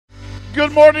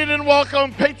Good morning and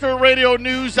welcome, Patriot Radio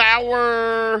News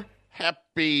Hour.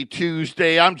 Happy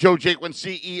Tuesday. I'm Joe Jaquin,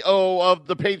 CEO of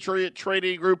the Patriot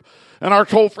Trading Group, and our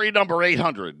toll-free number,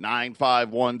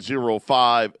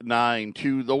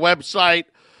 800-951-0592. The website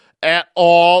at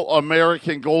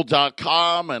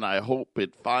allamericangold.com, and I hope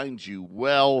it finds you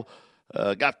well.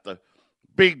 Got the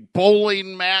big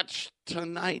bowling match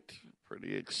tonight.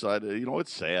 Pretty excited. You know,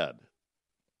 it's sad.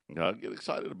 I get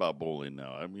excited about bowling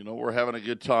now. I mean, we're having a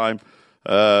good time.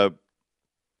 We're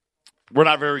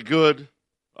not very good.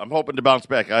 I'm hoping to bounce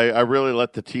back. I really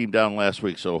let the team down last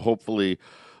week, so hopefully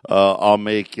I'll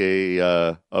make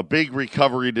a big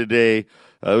recovery today.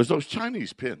 It was those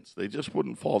Chinese pins. They just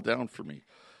wouldn't fall down for me.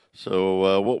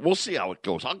 So we'll see how it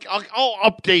goes. I'll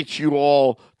update you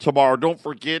all tomorrow. Don't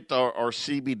forget our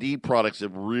CBD products.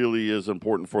 It really is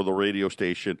important for the radio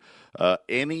station.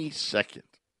 Any second.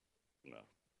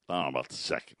 I don't know about the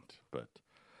second, but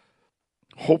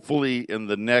hopefully in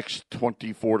the next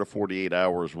 24 to 48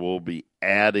 hours, we'll be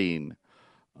adding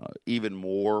even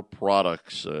more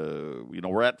products.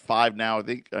 We're at 5 now.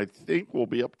 I think we'll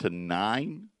be up to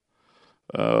 9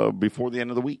 before the end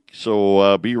of the week.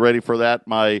 So be ready for that.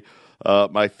 My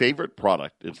favorite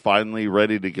product is finally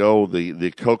ready to go.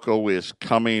 The cocoa is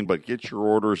coming, but get your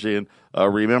orders in.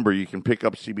 Remember, you can pick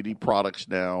up CBD products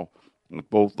now with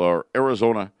both our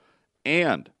Arizona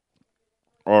and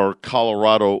our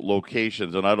Colorado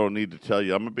locations, and I don't need to tell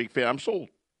you, I'm a big fan. I'm sold.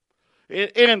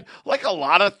 And like a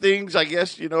lot of things, I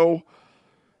guess,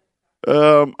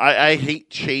 I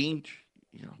hate change.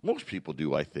 Most people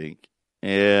do, I think.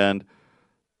 And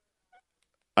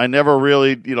I never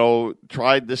really,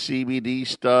 tried the CBD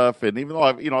stuff. And even though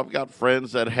I've got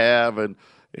friends that have, but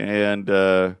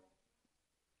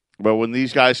when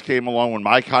these guys came along, when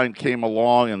my kind came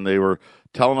along, and they were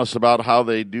telling us about how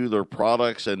they do their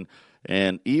products and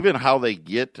even how they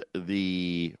get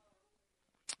the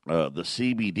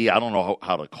CBD, I don't know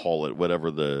how to call it,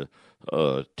 whatever the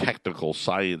technical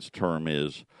science term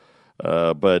is,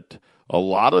 but a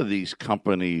lot of these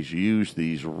companies use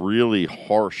these really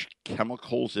harsh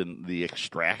chemicals in the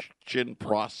extraction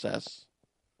process.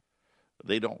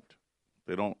 They don't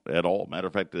at all. Matter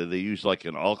of fact, they use like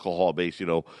an alcohol base,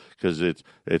 because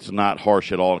it's not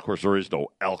harsh at all. Of course, there is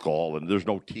no alcohol and there's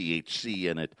no THC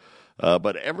in it.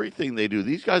 But everything they do,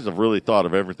 these guys have really thought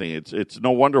of everything. It's no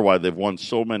wonder why they've won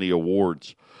so many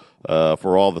awards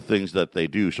for all the things that they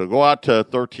do. So go out to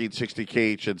 1360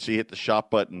 KHNC, hit the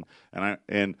shop button,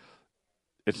 and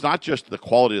it's not just the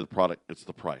quality of the product; it's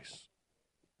the price.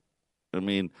 I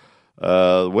mean,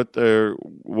 what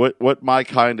my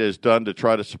kind has done to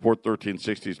try to support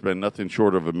 1360 has been nothing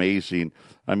short of amazing.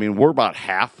 I mean, we're about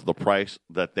half the price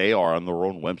that they are on their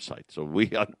own website, so we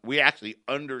actually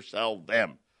undersell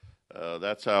them.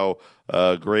 That's how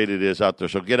great it is out there.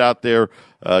 So get out there,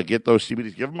 get those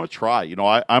CBDs, give them a try.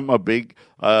 I'm a big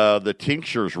the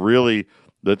tinctures really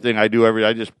the thing I do every day.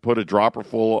 I just put a dropper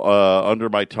full under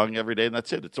my tongue every day, and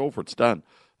that's it. It's over. It's done.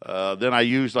 Then I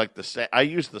use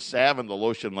the salve and the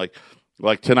lotion like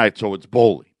tonight, so it's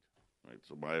bowling. Right?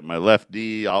 So my left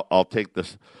knee, I'll take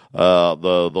this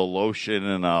the lotion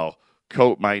and I'll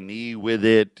coat my knee with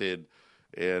it and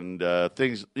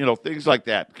things like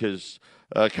that, because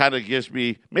kind of gives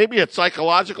me, maybe it's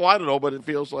psychological, I don't know, but it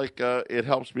feels like it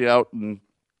helps me out and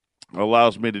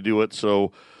allows me to do it.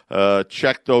 So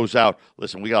check those out.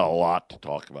 Listen, we got a lot to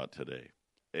talk about today.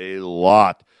 A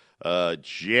lot.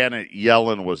 Janet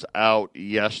Yellen was out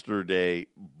yesterday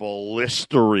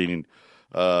blistering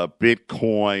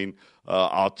Bitcoin.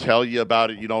 I'll tell you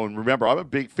about it, and remember, I'm a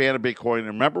big fan of Bitcoin. And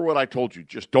remember what I told you,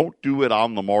 just don't do it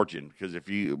on the margin, because if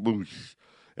you lose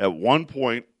at one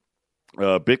point,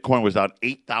 Bitcoin was down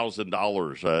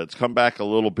 $8,000. It's come back a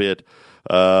little bit,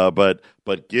 but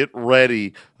get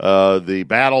ready. The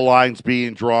battle line's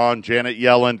being drawn. Janet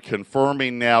Yellen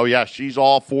confirming now, yeah, she's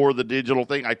all for the digital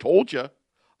thing. I told you.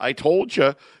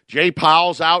 Jay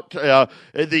Powell's out.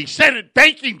 The Senate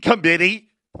Banking Committee.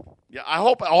 Yeah, I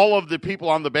hope all of the people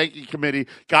on the banking committee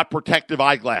got protective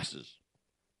eyeglasses.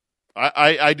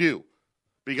 I do,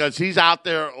 because he's out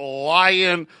there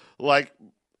lying like.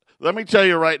 Let me tell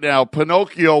you right now,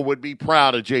 Pinocchio would be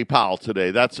proud of Jay Powell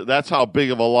today. That's how big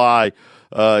of a lie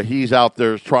he's out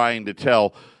there trying to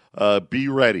tell. Be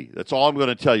ready. That's all I'm going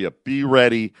to tell you. Be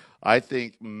ready. I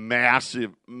think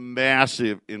massive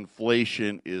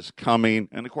inflation is coming.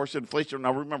 And, of course, inflation,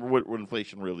 now remember what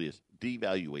inflation really is.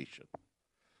 Devaluation.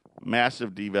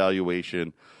 Massive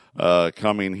devaluation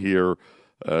coming here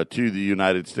to the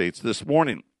United States this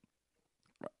morning.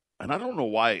 And I don't know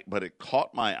why, but it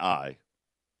caught my eye.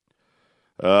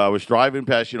 I was driving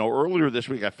past, earlier this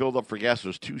week I filled up for gas. It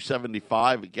was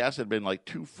 $2.75. Gas had been like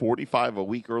 $2.45 a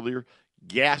week earlier.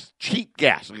 Gas, cheap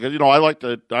gas, because I like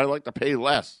to pay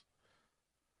less.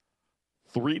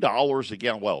 $3 a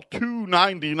gallon. Well,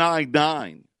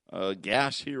 $2.99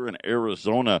 gas here in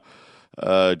Arizona.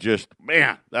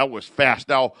 Man, that was fast.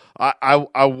 Now,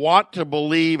 I want to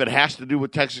believe it has to do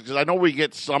with Texas, because I know we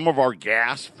get some of our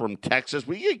gas from Texas.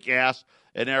 We get gas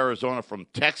in Arizona from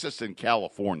Texas and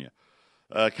California.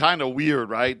 Kind of weird,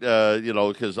 right?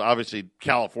 Because obviously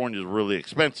California is really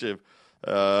expensive.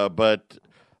 But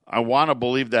I want to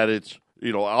believe that it's,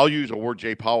 I'll use a word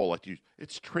Jay Powell like to use.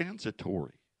 It's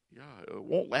transitory. Yeah, it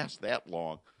won't last that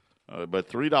long. But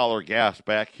 $3 gas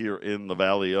back here in the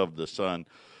Valley of the Sun.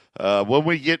 When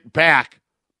we get back,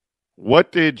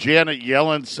 what did Janet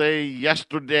Yellen say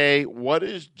yesterday? What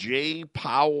is Jay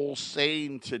Powell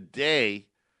saying today?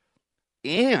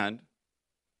 And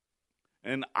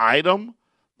an item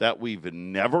that we've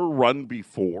never run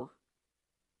before,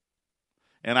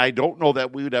 and I don't know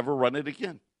that we would ever run it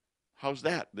again. How's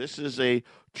that? This is a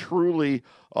truly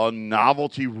a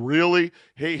novelty, really.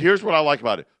 Hey, here's what I like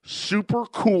about it. Super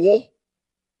cool,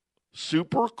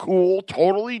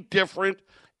 totally different,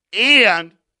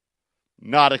 and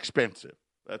not expensive.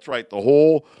 That's right.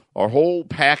 Our whole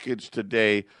package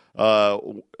today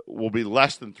will be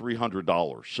less than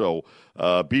 $300. So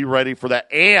be ready for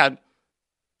that. And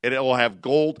it will have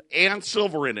gold and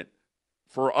silver in it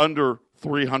for under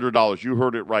 $300. You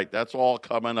heard it right. That's all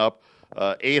coming up.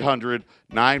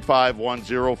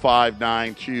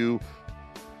 800-951-0592.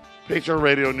 Patriot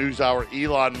Radio News Hour.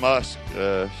 Elon Musk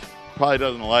probably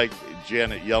doesn't like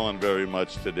Janet Yellen very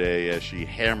much today as she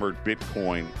hammered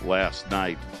Bitcoin last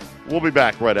night. We'll be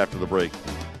back right after the break.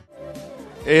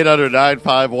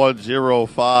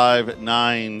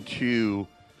 800-951-0592.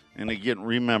 And again,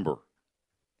 remember,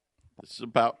 this is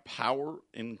about power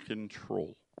and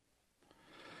control.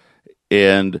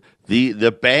 And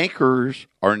the bankers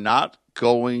are not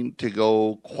going to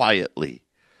go quietly.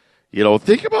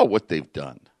 Think about what they've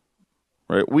done.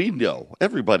 Right? We know.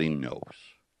 Everybody knows.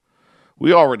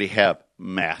 We already have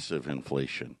massive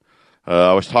inflation.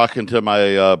 I was talking to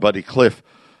my buddy Cliff.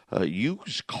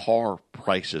 Used car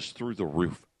prices through the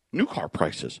roof. New car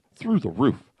prices through the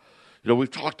roof.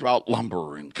 We've talked about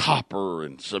lumber and copper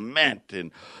and cement,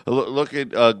 and look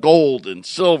at gold and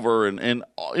silver and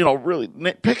really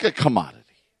pick a commodity.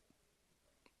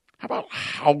 How about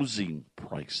housing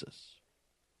prices?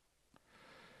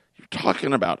 You're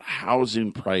talking about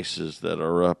housing prices that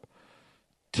are up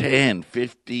 10,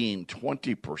 15,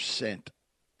 20%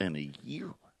 in a year.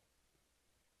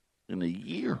 And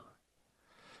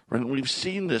we've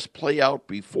seen this play out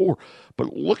before,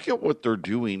 but look at what they're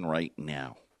doing right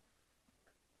now.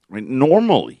 I mean,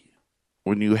 normally,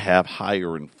 when you have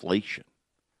higher inflation,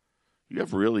 you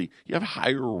have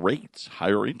higher rates,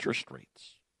 higher interest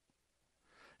rates.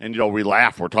 And, we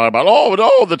laugh. We're talking about, oh,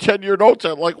 no, the 10-year note's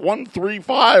at like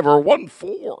 1.35 or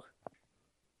 1.4.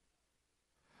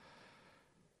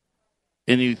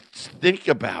 And you think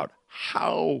about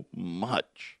how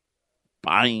much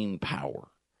buying power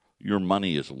your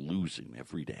money is losing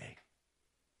every day.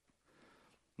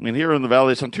 I mean, here in the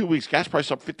Valley, it's on 2 weeks, gas price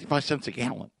up 55 cents a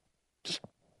gallon. Just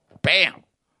bam.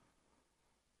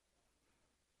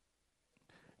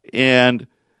 And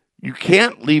you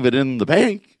can't leave it in the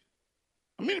bank.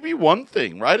 I mean, it'd be one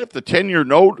thing, right? If the 10-year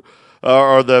note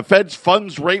or the Fed's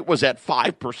funds rate was at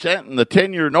 5% and the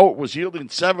 10-year note was yielding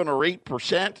 7 or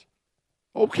 8%,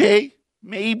 okay,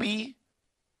 maybe.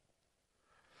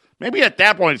 Maybe at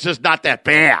that point it's just not that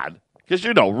bad. Because,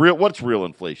 what's real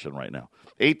inflation right now?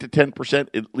 8 to 10%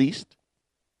 at least.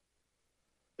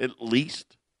 At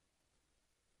least.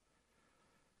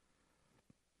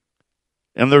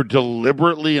 And they're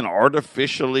deliberately and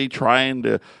artificially trying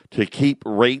to keep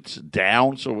rates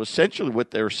down. So essentially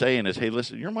what they're saying is, hey,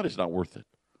 listen, your money's not worth it.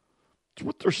 That's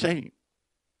what they're saying.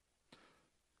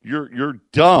 You're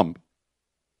dumb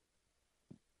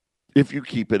if you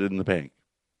keep it in the bank.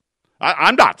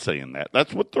 I'm not saying that.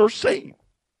 That's what they're saying.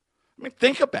 I mean,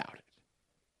 think about it.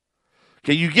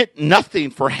 Okay, you get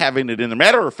nothing for having it in there.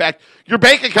 Matter of fact, your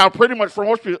bank account pretty much for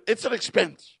most people, it's an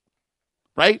expense,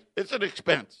 right? It's an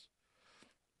expense.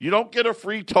 You don't get a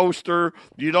free toaster.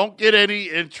 You don't get any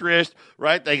interest,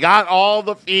 right? They got all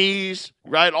the fees,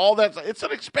 right? All that. It's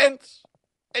an expense,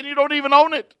 and you don't even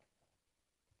own it.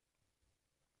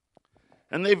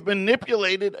 And they've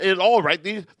manipulated it all, right?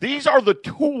 These are the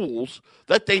tools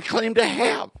that they claim to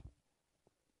have.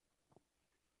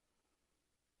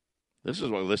 This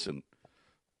is what, listen,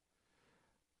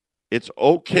 it's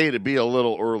okay to be a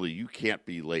little early. You can't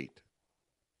be late.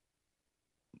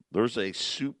 There's a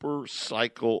super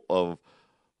cycle of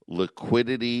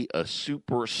liquidity, a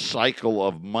super cycle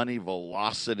of money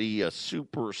velocity, a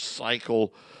super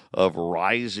cycle of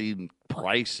rising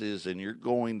prices, and you're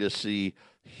going to see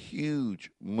huge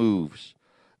moves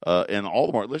in all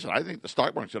the markets. Listen, I think the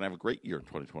stock market's going to have a great year in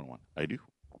 2021. I do.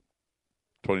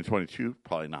 2022,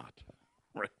 probably not.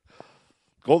 Right?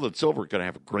 Gold and silver are going to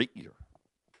have a great year.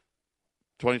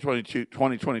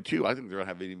 2022, I think they're going to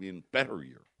have an even better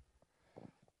year.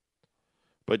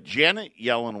 But Janet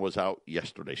Yellen was out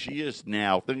yesterday. She is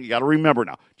now, you got to remember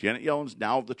now, Janet Yellen's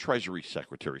now the Treasury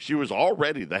Secretary. She was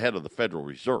already the head of the Federal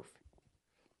Reserve.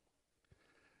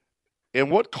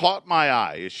 And what caught my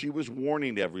eye is she was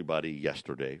warning everybody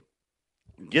yesterday,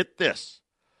 get this,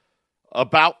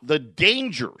 about the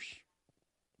dangers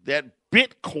that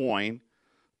Bitcoin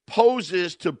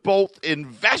poses to both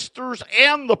investors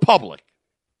and the public.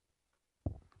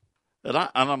 And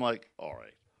I'm like, all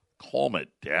right, calm it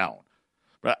down.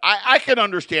 But I can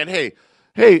understand, hey,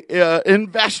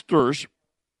 investors,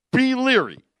 be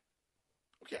leery.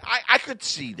 Okay, I could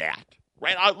see that,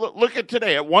 right? Look at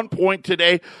today. At one point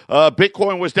today,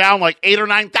 Bitcoin was down like 8,000 or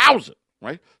 9,000,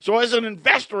 right? So as an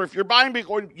investor, if you're buying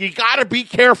Bitcoin, you got to be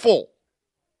careful.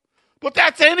 But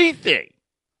that's anything.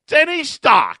 It's any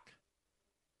stock.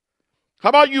 How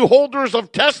about you holders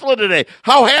of Tesla today?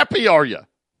 How happy are you?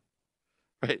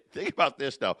 Right? Think about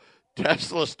this now.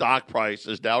 Tesla stock price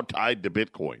is now tied to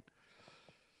Bitcoin.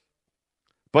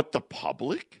 But the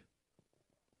public?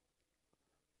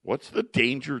 What's the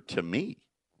danger to me?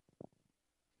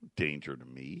 Danger to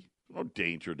me? No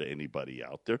danger to anybody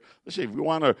out there. Listen, if you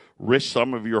want to risk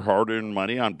some of your hard-earned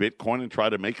money on Bitcoin and try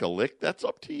to make a lick, that's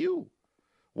up to you.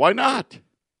 Why not?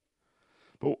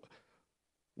 But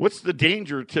what's the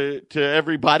danger to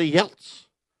everybody else?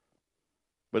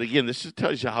 But again, this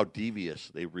tells you how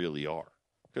devious they really are.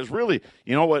 Because really,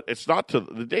 you know what?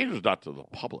 The danger is not to the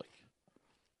public.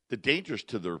 The danger is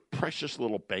to their precious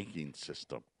little banking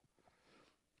system.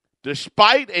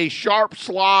 Despite a sharp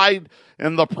slide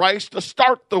in the price to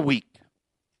start the week.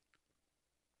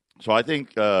 So I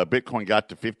think Bitcoin got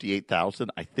to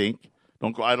 58,000, I think.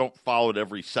 I don't follow it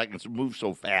every second. It moves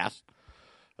so fast.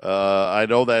 I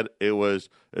know that it was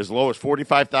as low as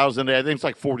 45,000. I think it's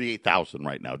like 48,000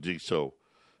 right now. Gee, so...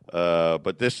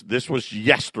 but this was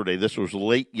yesterday. This was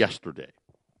late yesterday.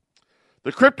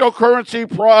 The cryptocurrency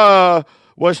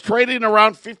was trading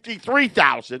around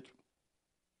 53,000.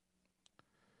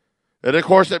 And, of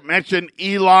course, it mentioned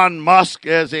Elon Musk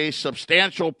as a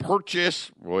substantial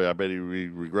purchase. Boy, I bet he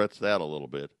regrets that a little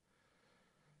bit.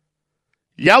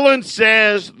 Yellen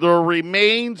says there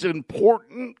remains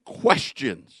important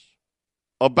questions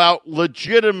about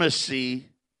legitimacy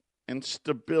and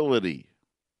stability.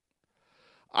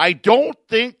 I don't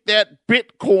think that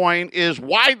Bitcoin is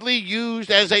widely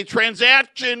used as a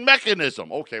transaction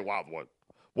mechanism. Okay, wow,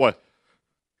 what?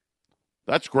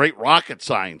 That's great rocket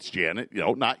science, Janet.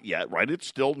 Not yet, right? It's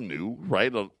still new,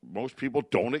 right? Most people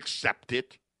don't accept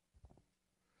it.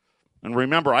 And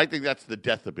remember, I think that's the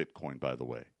death of Bitcoin, by the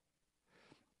way.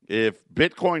 If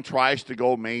Bitcoin tries to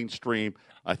go mainstream,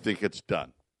 I think it's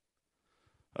done.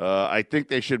 I think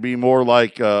they should be more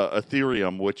like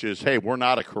Ethereum, which is, hey, we're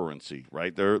not a currency,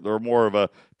 right? They're more of a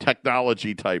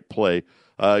technology type play,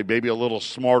 maybe a little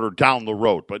smarter down the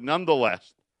road. But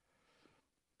nonetheless,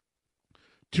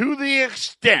 to the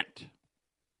extent,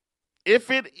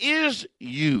 if it is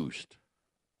used,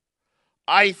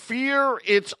 I fear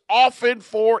it's often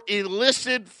for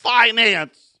illicit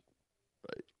finance.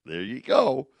 Right, there you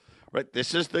go. Right,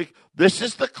 this is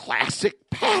the classic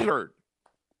pattern.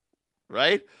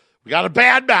 Right? We got to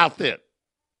badmouth it.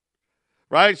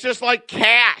 Right? It's just like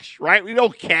cash, right? We know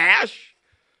cash.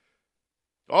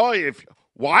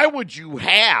 Why would you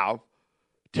have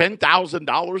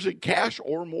 $10,000 in cash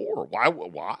or more? Why?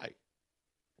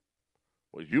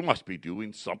 Well, you must be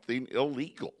doing something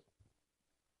illegal.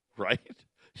 Right?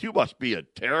 You must be a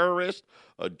terrorist,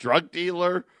 a drug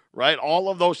dealer, right? All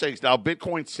of those things. Now,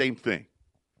 Bitcoin, same thing.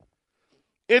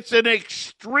 It's an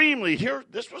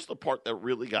this was the part that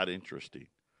really got interesting.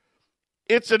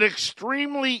 It's an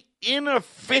extremely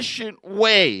inefficient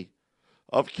way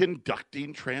of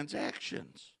conducting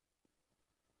transactions.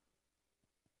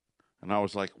 And I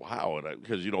was like, wow,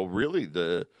 because, really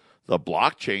the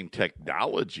blockchain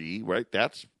technology, right,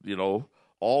 that's,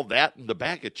 all that in the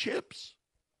bag of chips.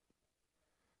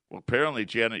 Well, apparently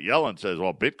Janet Yellen says,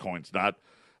 well, Bitcoin's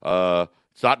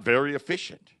it's not very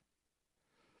efficient.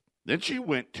 Then she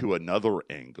went to another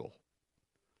angle.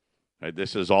 Right,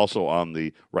 this is also on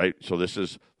the right. So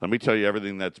let me tell you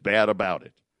everything that's bad about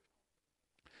it.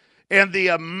 And the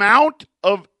amount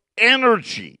of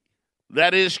energy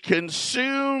that is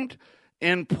consumed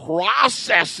in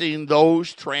processing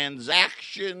those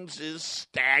transactions is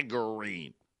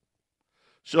staggering.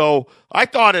 So I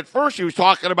thought at first he was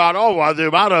talking about, the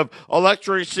amount of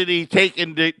electricity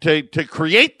taken to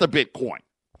create the Bitcoin,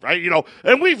 right?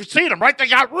 And we've seen them, right? They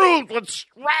got rooms with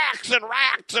racks and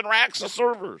racks and racks of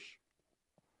servers.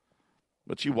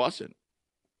 But she wasn't.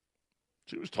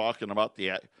 She was talking about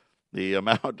the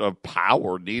amount of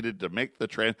power needed to make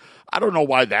the I don't know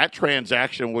why that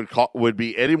transaction would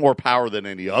be any more power than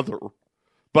any other.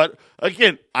 But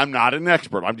again, I'm not an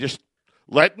expert. I'm just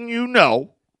letting you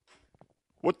know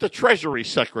what the Treasury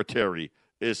Secretary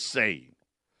is saying.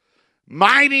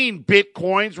 Mining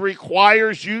Bitcoins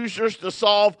requires users to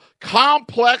solve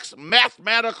complex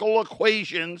mathematical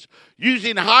equations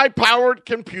using high-powered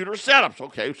computer setups.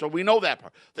 Okay, so we know that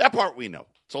part. That part we know.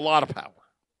 It's a lot of power.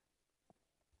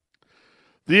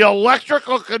 The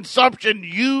electrical consumption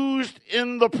used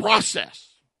in the process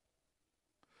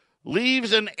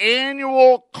leaves an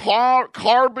annual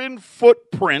carbon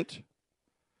footprint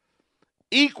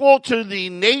equal to the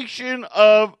nation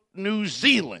of New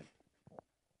Zealand.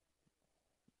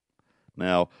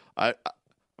 Now, I've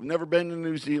never been to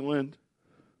New Zealand.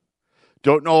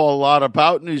 Don't know a lot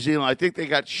about New Zealand. I think they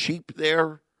got sheep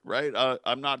there, right?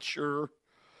 I'm not sure.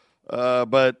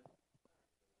 But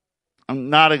I'm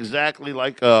not exactly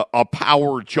like a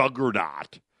power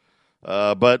juggernaut.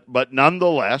 But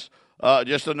nonetheless,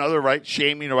 just another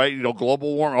shaming,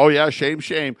 global warming. Oh, yeah,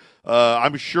 shame.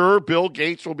 I'm sure Bill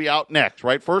Gates will be out next,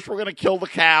 right? First, we're going to kill the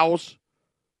cows,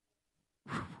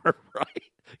 right?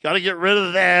 Got to get rid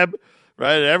of them,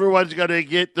 right? Everyone's going to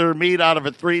get their meat out of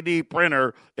a 3D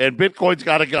printer, and Bitcoin's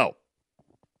got to go.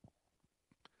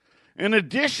 In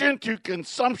addition to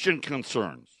consumption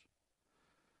concerns,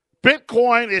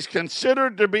 Bitcoin is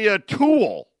considered to be a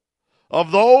tool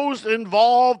of those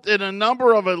involved in a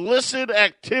number of illicit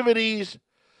activities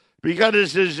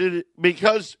because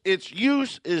its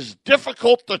use is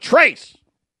difficult to trace.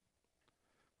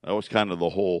 That was kind of the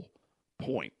whole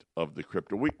point of the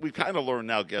crypto. We kind of learned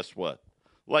now, guess what?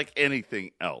 Like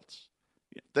anything else,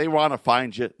 if they want to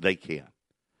find you, they can.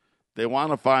 They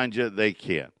want to find you, they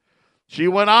can. She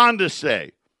went on to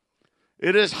say,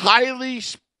 it is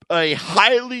a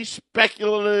highly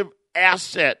speculative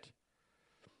asset.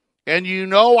 And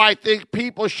I think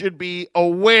people should be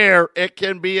aware it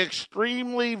can be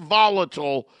extremely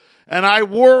volatile. And I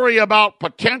worry about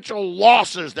potential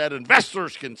losses that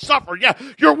investors can suffer. Yeah,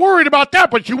 you're worried about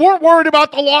that, but you weren't worried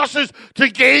about the losses to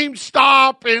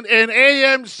GameStop and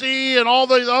AMC and all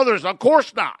the others. Of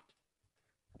course not.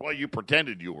 Well, you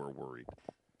pretended you were worried.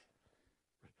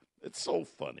 It's so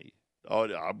funny. Oh,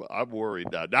 I'm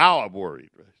worried now. Now I'm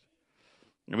worried.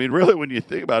 I mean, really, when you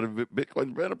think about it,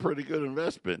 Bitcoin's been a pretty good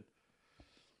investment.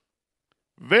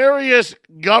 Various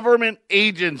government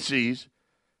agencies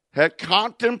had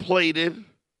contemplated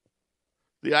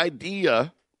the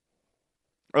idea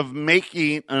of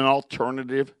making an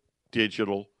alternative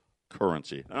digital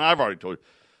currency. And I've already told you.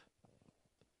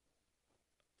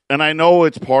 And I know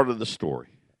it's part of the story.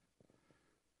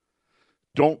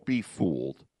 Don't be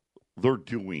fooled. They're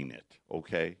doing it,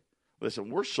 okay? Listen,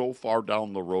 we're so far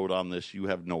down the road on this, you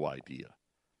have no idea.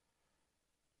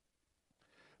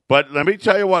 But let me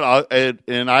tell you what,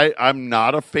 I'm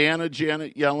not a fan of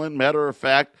Janet Yellen. Matter of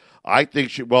fact, I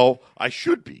think I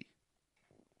should be.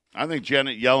 I think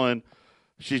Janet Yellen,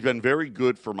 she's been very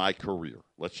good for my career.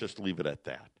 Let's just leave it at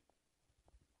that.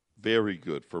 Very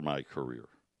good for my career.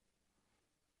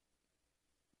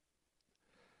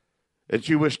 And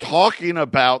she was talking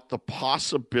about the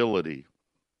possibility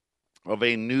of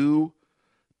a new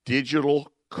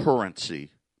digital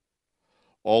currency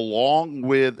along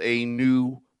with a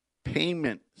new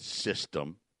payment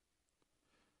system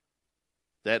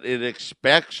that it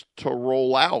expects to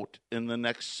roll out in the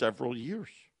next several years.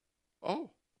 Oh,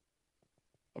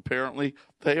 apparently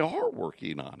they are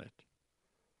working on it.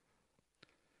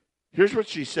 Here's what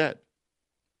she said.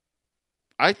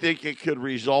 I think it could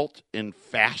result in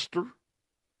faster,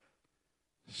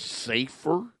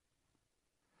 safer,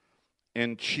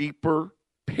 and cheaper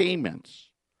payments,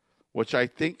 which I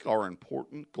think are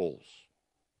important goals.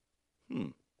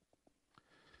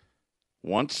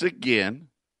 Once again,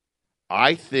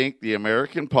 I think the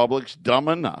American public's dumb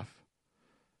enough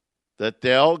that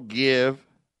they'll give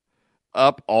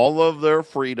up all of their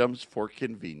freedoms for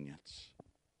convenience.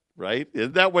 Right?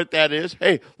 Isn't that what that is?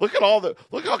 Hey, look how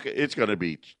it's going to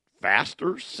be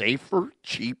faster, safer,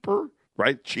 cheaper,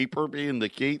 right? Cheaper being the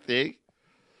key thing.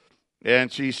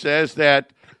 And she says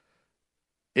that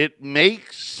it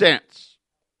makes sense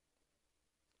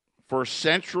for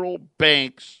central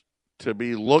banks to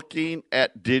be looking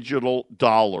at digital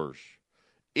dollars,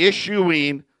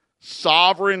 issuing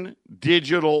sovereign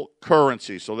digital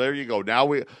currency. So there you go. Now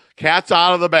cat's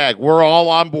out of the bag. We're all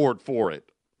on board for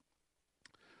it.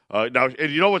 Now,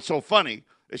 and you know what's so funny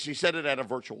is she said it at a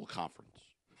virtual conference.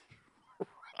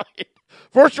 Right?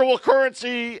 Virtual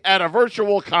currency at a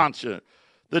virtual concert.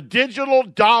 The digital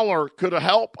dollar could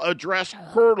help address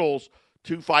hurdles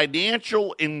to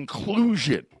financial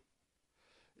inclusion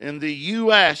in the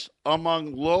U.S.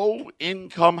 among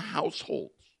low-income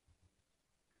households.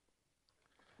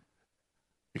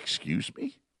 Excuse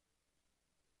me?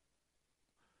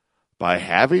 By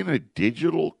having a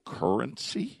digital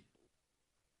currency,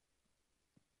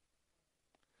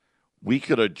 we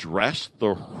could address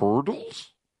the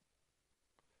hurdles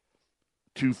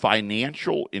to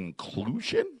financial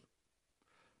inclusion?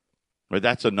 Right,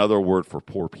 that's another word for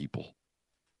poor people.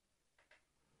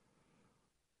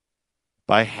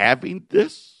 By having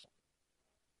this,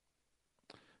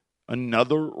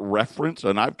 another reference,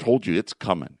 and I've told you it's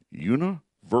coming,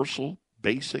 universal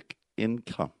basic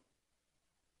income.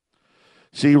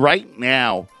 See, right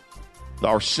now,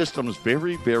 our system is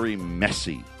very, very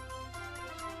messy.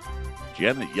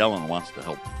 Janet Yellen wants to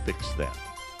help fix that.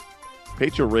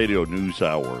 Patriot Radio News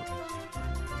Hour.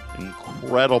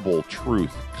 Incredible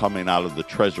truth coming out of the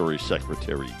Treasury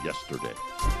Secretary yesterday.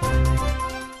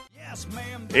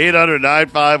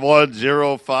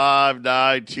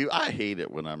 800-951-0592. I hate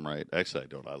it when I'm right. Actually, I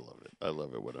don't. I love it. I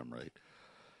love it when I'm right.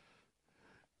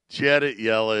 Janet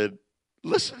Yellen.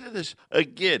 Listen to this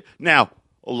again. Now,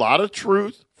 a lot of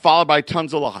truth followed by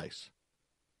tons of lies.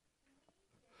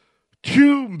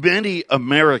 Too many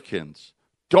Americans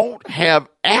don't have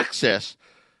access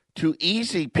to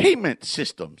easy payment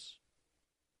systems.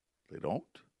 They don't?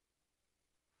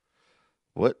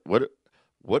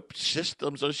 What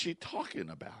systems is she talking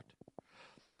about?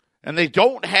 And they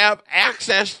don't have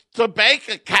access to bank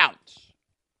accounts.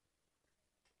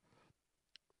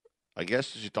 I guess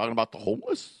she's talking about the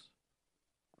homeless.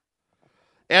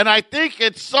 And I think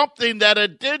it's something that a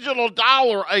digital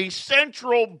dollar, a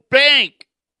central bank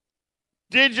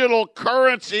digital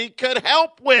currency could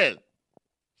help with.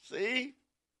 See?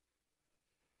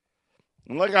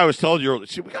 And like I was telling you earlier,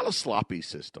 see, we got a sloppy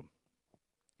system.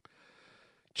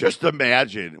 Just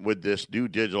imagine with this new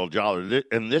digital dollar,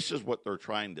 and this is what they're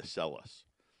trying to sell us.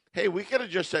 Hey, we could have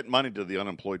just sent money to the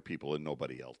unemployed people and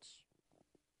nobody else.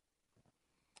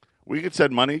 We could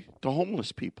send money to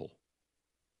homeless people,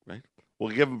 right?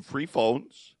 We'll give them free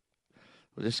phones.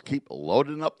 We'll just keep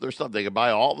loading up their stuff. They can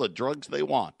buy all the drugs they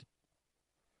want.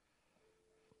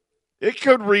 It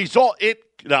could result,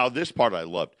 now this part I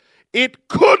loved. It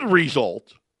could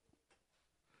result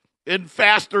in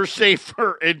faster,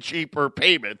 safer, and cheaper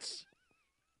payments.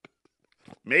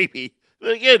 Maybe.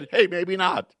 Again, hey, maybe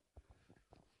not.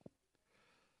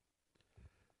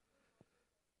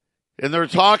 And they're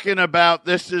talking about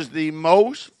this is the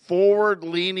most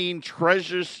forward-leaning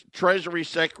Treasury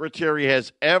Secretary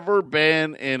has ever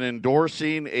been in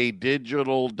endorsing a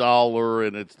digital dollar.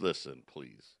 And it's, listen,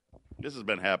 please. This has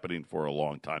been happening for a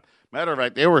long time. Matter of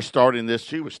fact, they were starting this.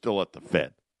 She was still at the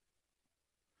Fed.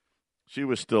 She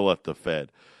was still at the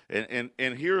Fed. And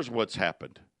here's what's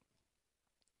happened.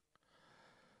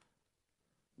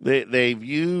 They've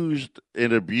used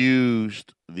and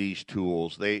abused these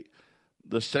tools. The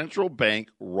central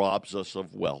bank robs us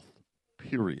of wealth,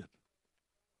 period.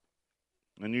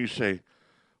 And you say,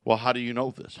 well, how do you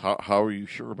know this? How are you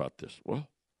sure about this? Well,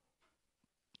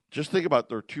 just think about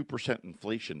their 2%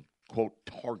 inflation, quote,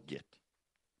 target.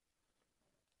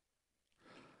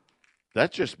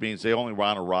 That just means they only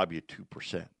want to rob you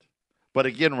 2%. But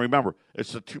again, remember,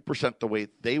 it's the 2% the way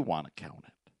they want to count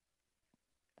it.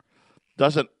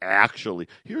 Doesn't actually,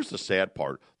 here's the sad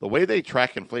part. The way they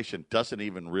track inflation doesn't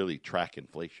even really track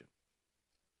inflation.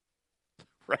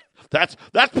 Right? That's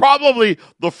probably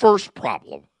the first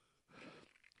problem.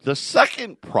 The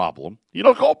second problem,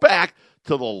 go back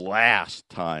to the last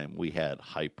time we had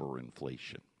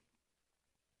hyperinflation.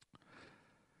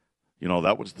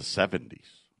 That was the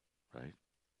 70s. Right.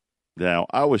 Now,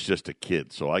 I was just a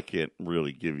kid, so I can't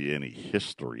really give you any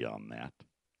history on that.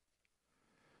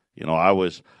 I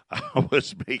was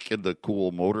making the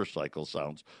cool motorcycle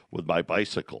sounds with my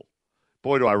bicycle.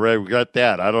 Boy, do I regret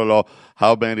that. I don't know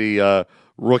how many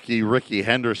rookie Ricky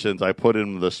Hendersons I put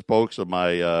in the spokes of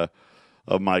my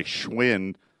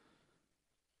Schwinn.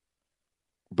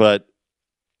 But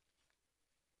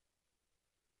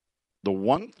the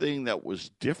one thing that was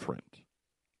different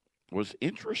was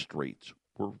interest rates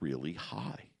were really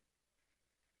high,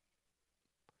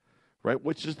 right?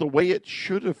 Which is the way it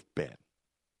should have been,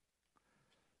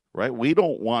 right? We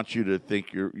don't want you to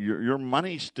think your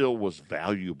money still was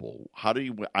valuable. How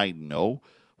do I know?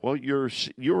 Well,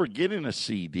 you were getting a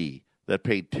CD that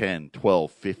paid 10,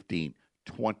 12, 15,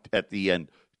 20, at the end,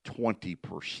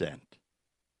 20%.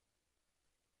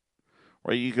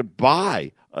 Right? You could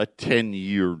buy a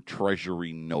 10-year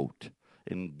Treasury note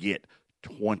and get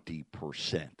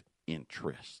 20%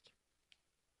 interest.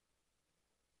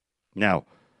 Now,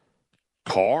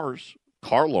 car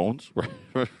loans,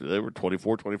 they were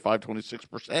 24, 25,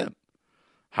 26%.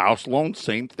 House loans,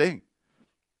 same thing.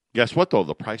 Guess what, though?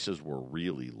 The prices were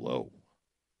really low.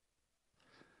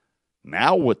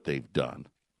 Now what they've done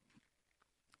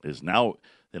is now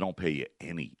they don't pay you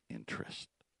any interest.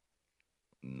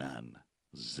 None.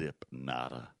 Zip.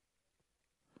 Nada.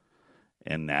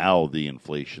 And now the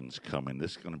inflation's coming.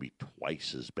 This is going to be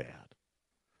twice as bad.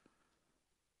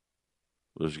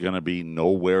 There's going to be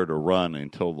nowhere to run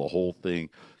until the whole thing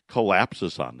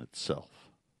collapses on itself.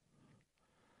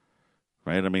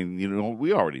 Right? I mean,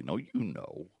 we already know.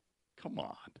 Come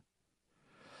on.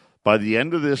 By the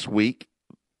end of this week,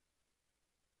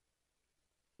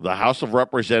 the House of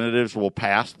Representatives will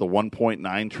pass the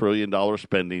 $1.9 trillion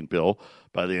spending bill.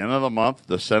 By the end of the month,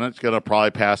 the Senate's going to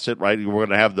probably pass it, right? We're going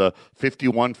to have the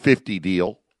 5150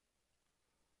 deal.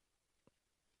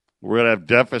 We're going to have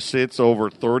deficits over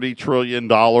 $30 trillion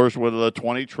with a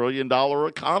 $20 trillion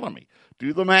economy.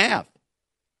 Do the math.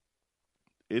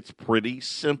 It's pretty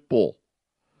simple.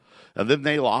 And then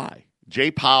they lie.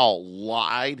 Jay Powell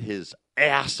lied his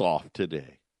ass off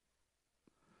today.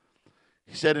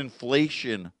 He said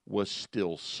inflation was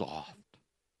still soft.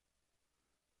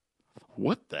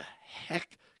 What the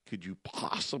heck could you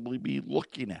possibly be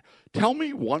looking at? Tell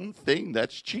me one thing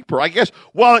that's cheaper. I guess,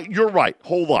 well, you're right.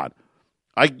 Hold on.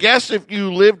 I guess if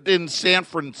you lived in San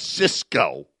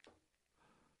Francisco,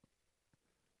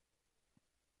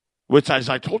 which, as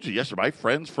I told you yesterday, my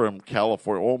friends from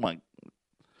California, oh my,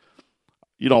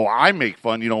 I make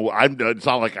fun, it's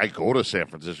not like I go to San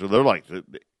Francisco. They're like,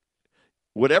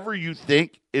 whatever you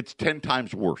think, it's 10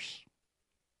 times worse.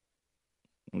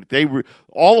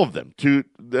 All of them,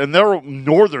 and they're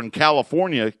Northern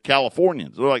Californians.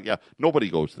 They're like, yeah, nobody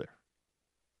goes there.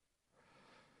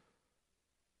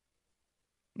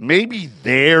 Maybe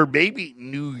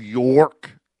New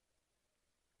York,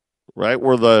 right,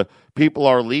 where the people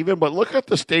are leaving. But look at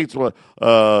the states,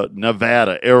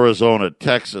 Nevada, Arizona,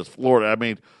 Texas, Florida. I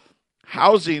mean,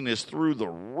 housing is through the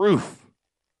roof.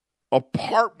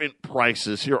 Apartment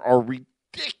prices here are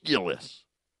ridiculous.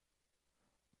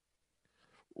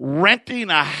 Renting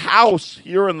a house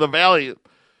here in the Valley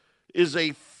is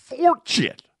a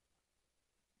fortune.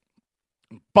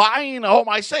 Buying a home,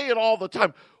 I say it all the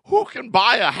time. Who can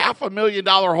buy a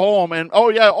 $500,000 home? And,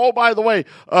 by the way,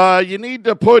 you need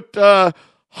to put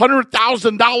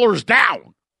 $100,000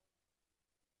 down.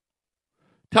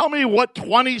 Tell me what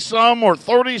 20-some or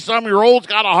 30-some-year-olds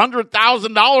got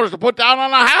 $100,000 to put down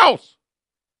on a house.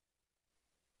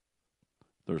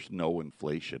 There's no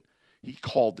inflation. He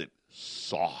called it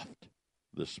soft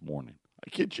this morning. I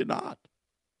kid you not.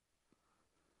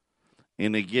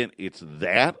 And again, it's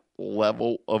that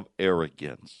level of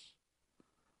arrogance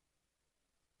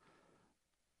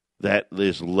that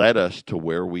has led us to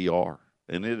where we are.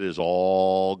 And it is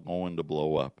all going to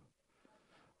blow up.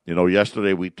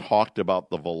 Yesterday we talked about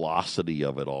the velocity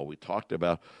of it all. We talked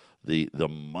about the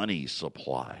money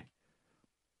supply.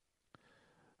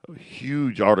 A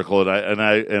huge article, and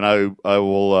I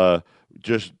will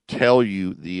just tell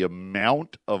you the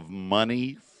amount of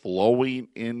money flowing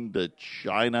into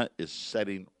China is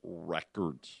setting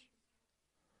records.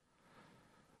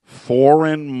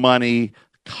 Foreign money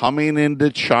coming into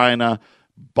China,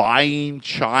 buying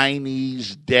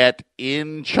Chinese debt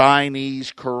in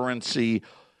Chinese currency,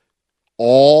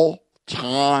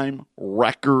 all-time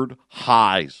record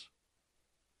highs.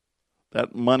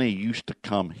 That money used to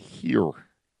come here.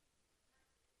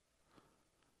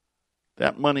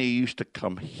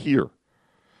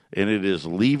 And it is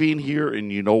leaving here,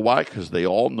 and you know why? Because they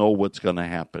all know what's going to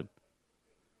happen.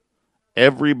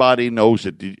 Everybody knows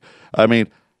it. I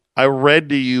read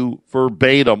to you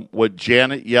verbatim what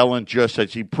Janet Yellen just said.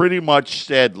 She pretty much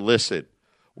said, listen,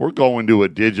 we're going to a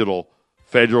digital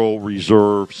Federal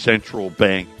Reserve central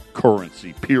bank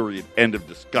currency, period, end of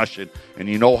discussion. And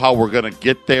you know how we're going to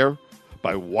get there?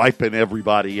 By wiping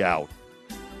everybody out.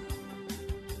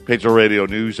 Patriot Radio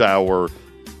News Hour.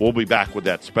 We'll be back with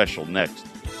that special next.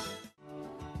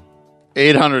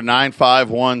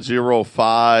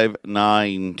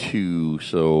 800-951-0592.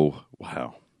 So,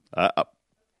 wow.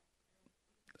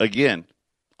 Again,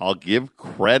 I'll give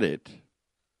credit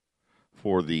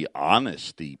for the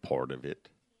honesty part of it.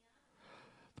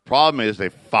 The problem is they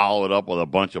follow it up with a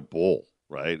bunch of bull,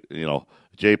 right?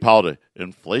 Jay Powell,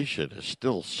 inflation is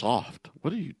still soft.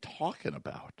 What are you talking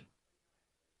about?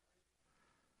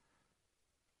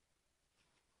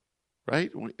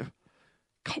 Right?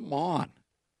 Come on.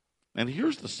 And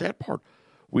here's the sad part.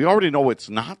 We already know it's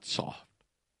not soft.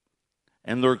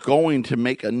 And they're going to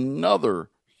make another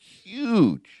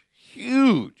huge,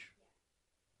 huge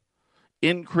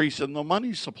increase in the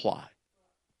money supply.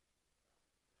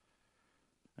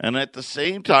 And at the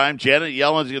same time, Janet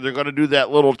Yellen's they're going to do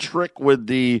that little trick with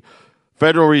the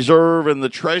Federal Reserve and the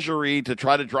Treasury to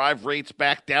try to drive rates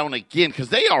back down again because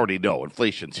they already know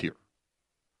inflation's here.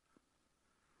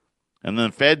 And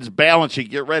then Fed's balance sheet,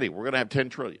 get ready. We're going to have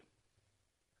 $10 trillion.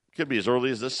 Could be as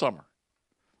early as this summer.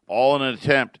 All in an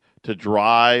attempt to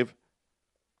drive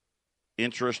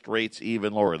interest rates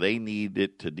even lower. They need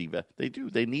it to They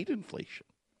do. They need inflation.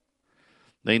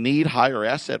 They need higher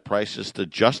asset prices to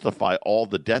justify all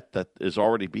the debt that is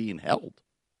already being held.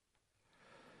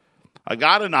 I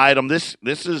got an item. This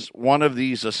is one of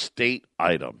these estate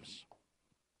items.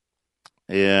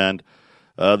 And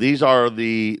these are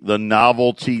the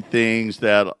novelty things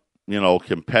that,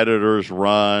 competitors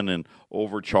run and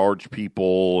overcharge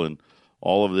people and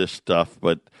all of this stuff.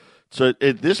 But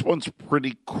this one's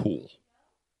pretty cool.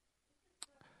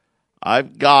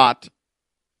 I've got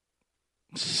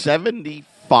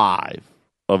 75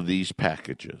 of these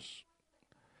packages.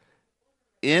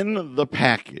 In the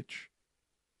package,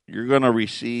 you're going to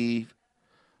receive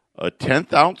a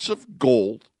 1/10 ounce of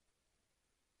gold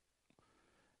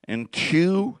and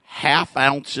 2 half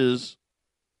ounces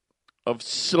of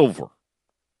silver.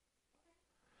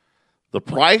 The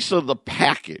price of the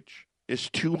package is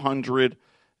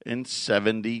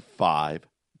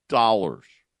 $275.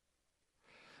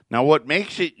 Now, what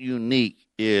makes it unique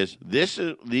is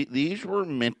these were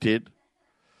minted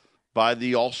by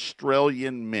the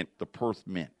Australian Mint, the Perth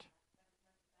Mint.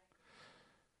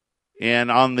 And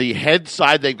on the head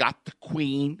side, they've got the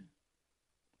Queen.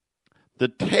 The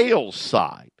tail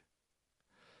side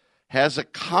has a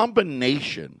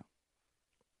combination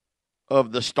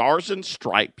of the Stars and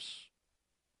Stripes,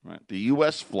 right, the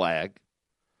U.S. flag,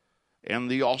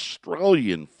 and the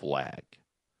Australian flag.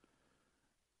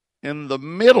 In the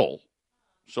middle,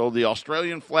 so the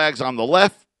Australian flag's on the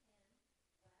left,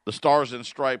 the Stars and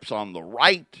Stripes on the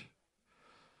right,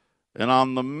 and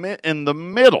in the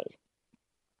middle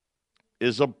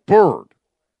is a bird,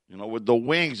 with the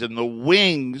wings, and the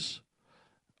wings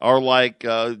are like,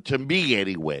 to me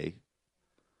anyway,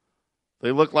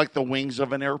 they look like the wings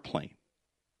of an airplane.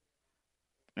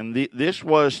 And this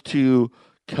was to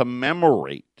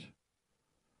commemorate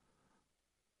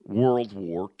World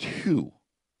War II.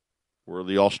 Where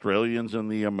the Australians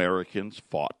and the Americans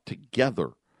fought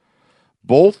together.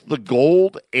 Both the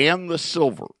gold and the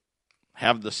silver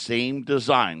have the same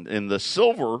design. In the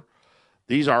silver,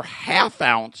 these are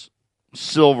half-ounce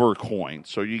silver coins.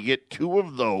 So you get 2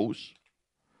 of those.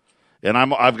 And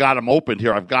I've got them opened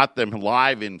here. I've got them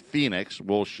live in Phoenix.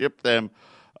 We'll ship them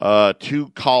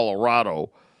to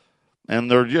Colorado.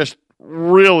 And they're just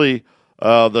really...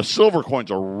 the silver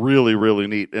coins are really, really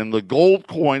neat. And the gold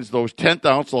coins, those 1/10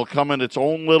 ounce, they'll come in its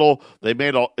own little, they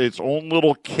made its own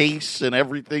little case and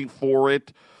everything for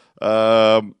it.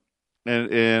 And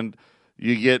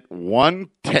you get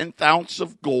 1/10 ounce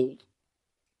of gold.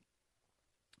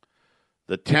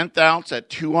 The 1/10 ounce at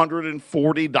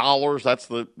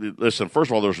 $240. Listen,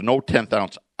 first of all, there's no 1/10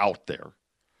 ounce out there.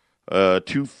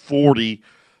 $240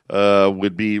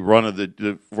 would be one of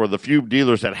for the few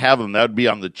dealers that have them, that would be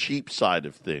on the cheap side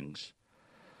of things.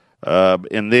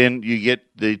 And then you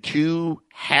get the 2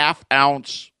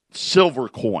 half-ounce silver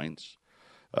coins,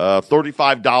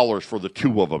 $35 for the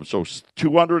 2 of them. So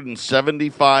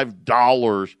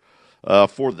 $275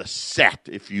 for the set,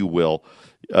 if you will,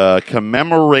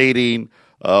 commemorating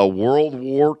World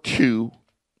War II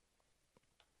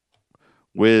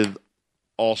with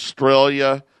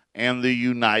Australia and the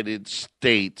United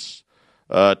States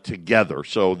together.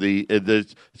 So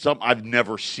I've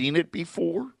never seen it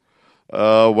before.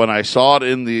 When I saw it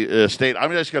in the state,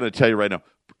 I'm just going to tell you right now,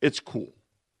 it's cool.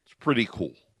 It's pretty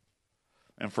cool.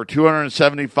 And for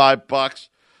 $275,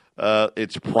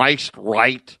 it's priced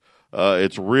right.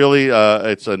 It's really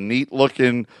it's a neat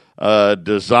looking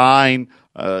design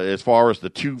as far as the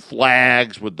 2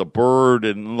 flags with the bird,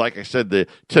 and like I said,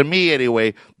 to me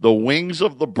anyway, the wings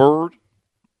of the bird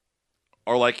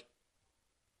are like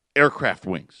aircraft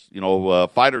wings,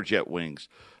 fighter jet wings.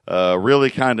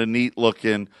 Really kind of neat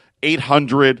looking.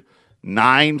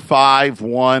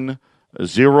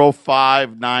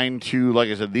 800-951-0592. Like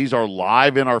I said, these are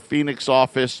live in our Phoenix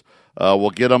office.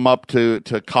 We'll get them up to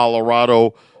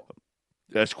Colorado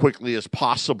as quickly as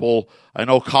possible. I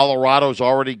know Colorado's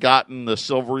already gotten the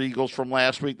Silver Eagles from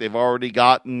last week. They've already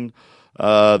gotten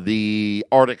the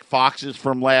Arctic Foxes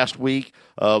from last week.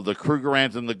 The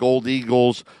Krugerrands and the Gold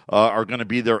Eagles are going to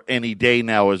be there any day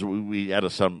now, as we had to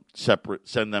send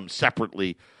them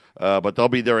separately. But they'll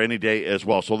be there any day as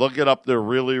well. So they'll get up there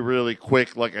really, really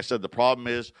quick. Like I said, the problem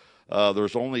is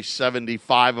there's only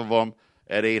 75 of them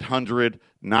at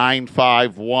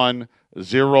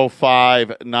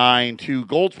 800-951-0592.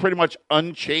 Gold's pretty much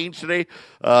unchanged today.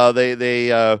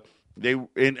 They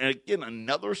and again,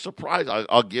 another surprise.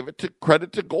 I'll give it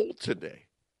credit to Gold today.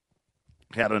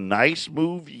 Had a nice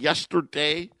move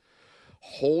yesterday,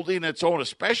 holding its own,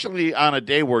 especially on a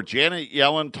day where Janet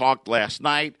Yellen talked last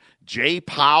night. Jay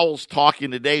Powell's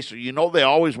talking today, so you know they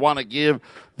always want to give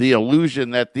the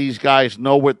illusion that these guys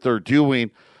know what they're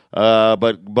doing.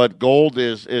 But Gold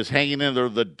is hanging in there.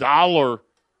 The dollar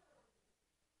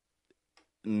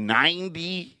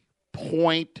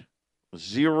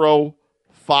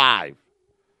 90.05.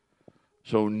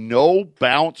 So no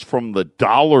bounce from the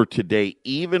dollar today,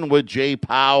 even with Jay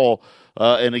Powell.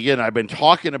 And again, I've been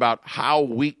talking about how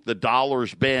weak the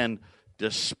dollar's been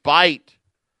despite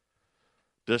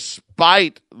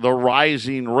the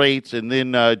rising rates. And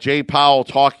then Jay Powell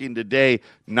talking today,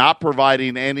 not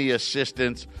providing any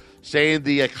assistance, saying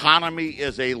the economy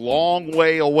is a long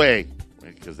way away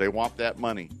because they want that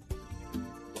money.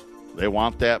 They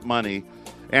want that money.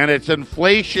 And its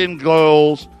inflation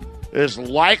goals is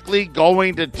likely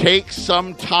going to take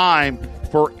some time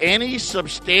for any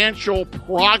substantial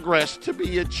progress to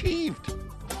be achieved.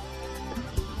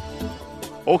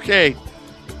 Okay.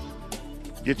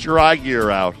 Get your eye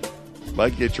gear out.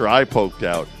 Might get your eye poked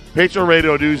out. Patriot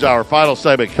Radio News Hour, final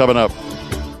segment coming up.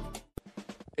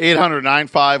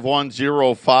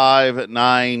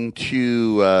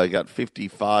 800-951-0592. Got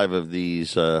 55 of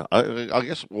these. I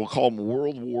guess we'll call them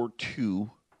World War II.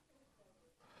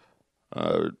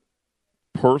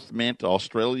 Perth Mint,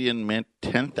 Australian Mint,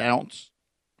 10th ounce,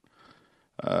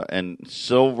 and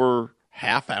silver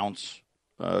half-ounce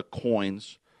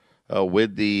coins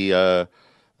with the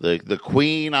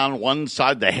queen on one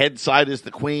side. The head side is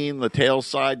the queen. The tail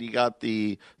side, you got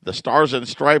the stars and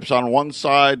stripes on one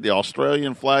side, the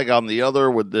Australian flag on the other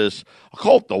with this, I'll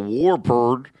call it the war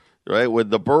bird, right, with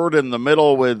the bird in the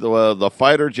middle with the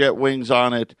fighter jet wings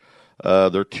on it.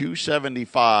 They're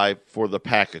 $275 for the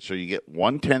package. So you get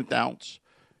 1 10th ounce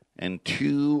and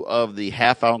 2 of the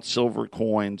half-ounce silver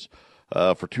coins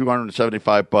for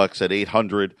 $275 at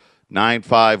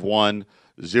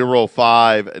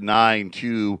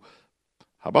 800-951-0592.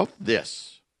 How about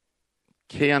this?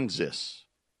 Kansas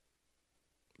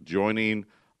joining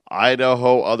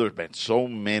Idaho. Others, man, so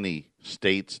many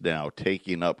states now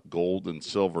taking up gold and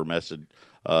silver message,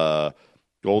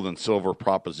 gold and silver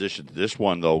propositions. This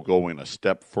one, though, going a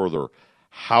step further.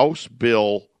 House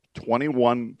Bill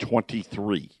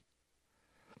 2123.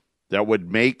 That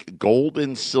would make gold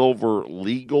and silver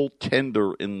legal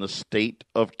tender in the state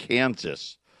of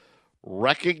Kansas,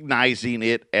 recognizing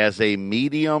it as a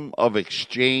medium of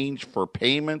exchange for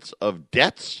payments of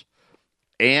debts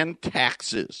and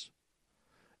taxes.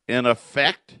 In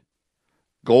effect,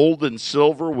 gold and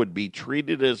silver would be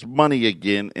treated as money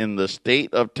again in the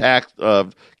state of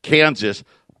Kansas,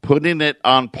 putting it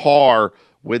on par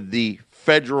with the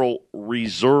Federal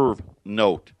Reserve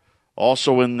note.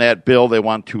 Also in that bill, they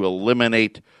want to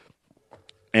eliminate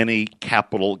any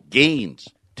capital gains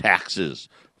taxes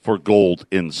for gold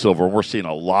and silver. We're seeing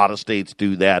a lot of states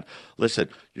do that. Listen,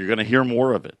 you're going to hear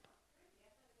more of it.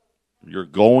 You're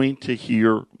going to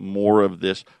hear more of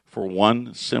this for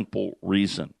one simple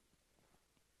reason.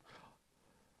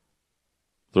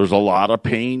 There's a lot of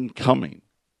pain coming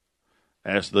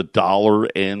as the dollar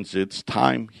ends its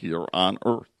time here on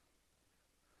Earth.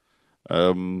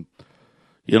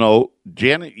 You know,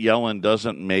 Janet Yellen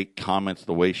doesn't make comments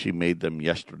the way she made them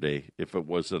yesterday if it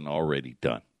wasn't already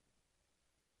done.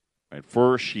 Right?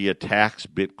 First, she attacks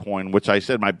Bitcoin, which I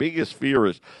said my biggest fear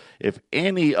is if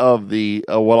any of the,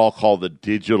 what I'll call the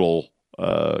digital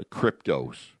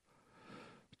cryptos,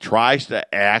 tries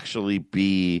to actually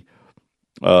be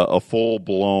a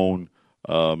full-blown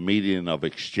medium of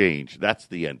exchange, that's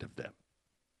the end of them.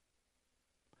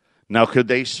 Now, could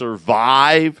they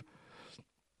survive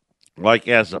like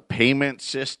as a payment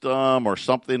system or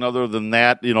something other than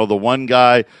that? You know, the one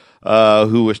guy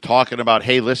who was talking about,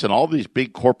 hey, listen, all these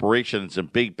big corporations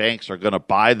and big banks are going to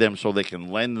buy them so they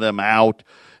can lend them out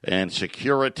and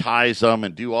securitize them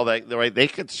and do all that. Right? They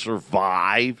could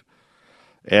survive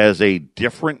as a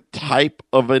different type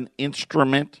of an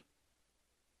instrument.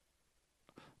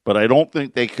 but I don't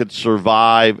think they could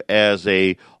survive as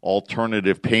a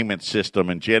alternative payment system.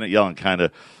 And Janet Yellen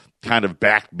kind of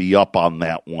backed me up on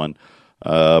that one.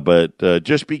 But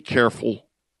just be careful.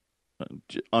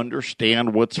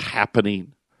 Understand what's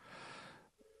happening.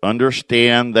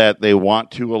 Understand that they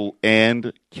want to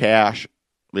end cash.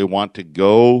 They want to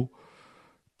go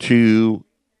to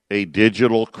a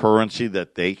digital currency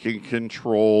that they can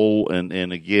control.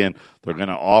 And again, they're going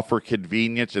to offer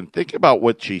convenience. And think about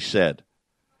what she said.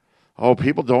 Oh,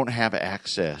 people don't have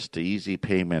access to easy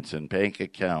payments and bank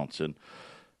accounts. And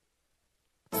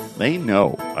they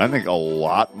know. I think a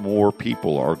lot more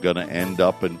people are going to end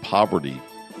up in poverty.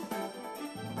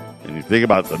 And you think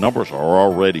about it, the numbers are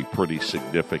already pretty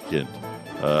significant.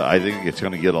 I think it's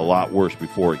going to get a lot worse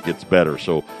before it gets better.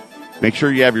 So make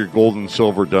sure you have your gold and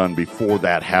silver done before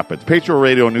that happens. Patriot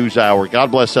Radio News Hour. God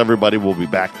bless everybody. We'll be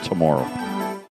back tomorrow.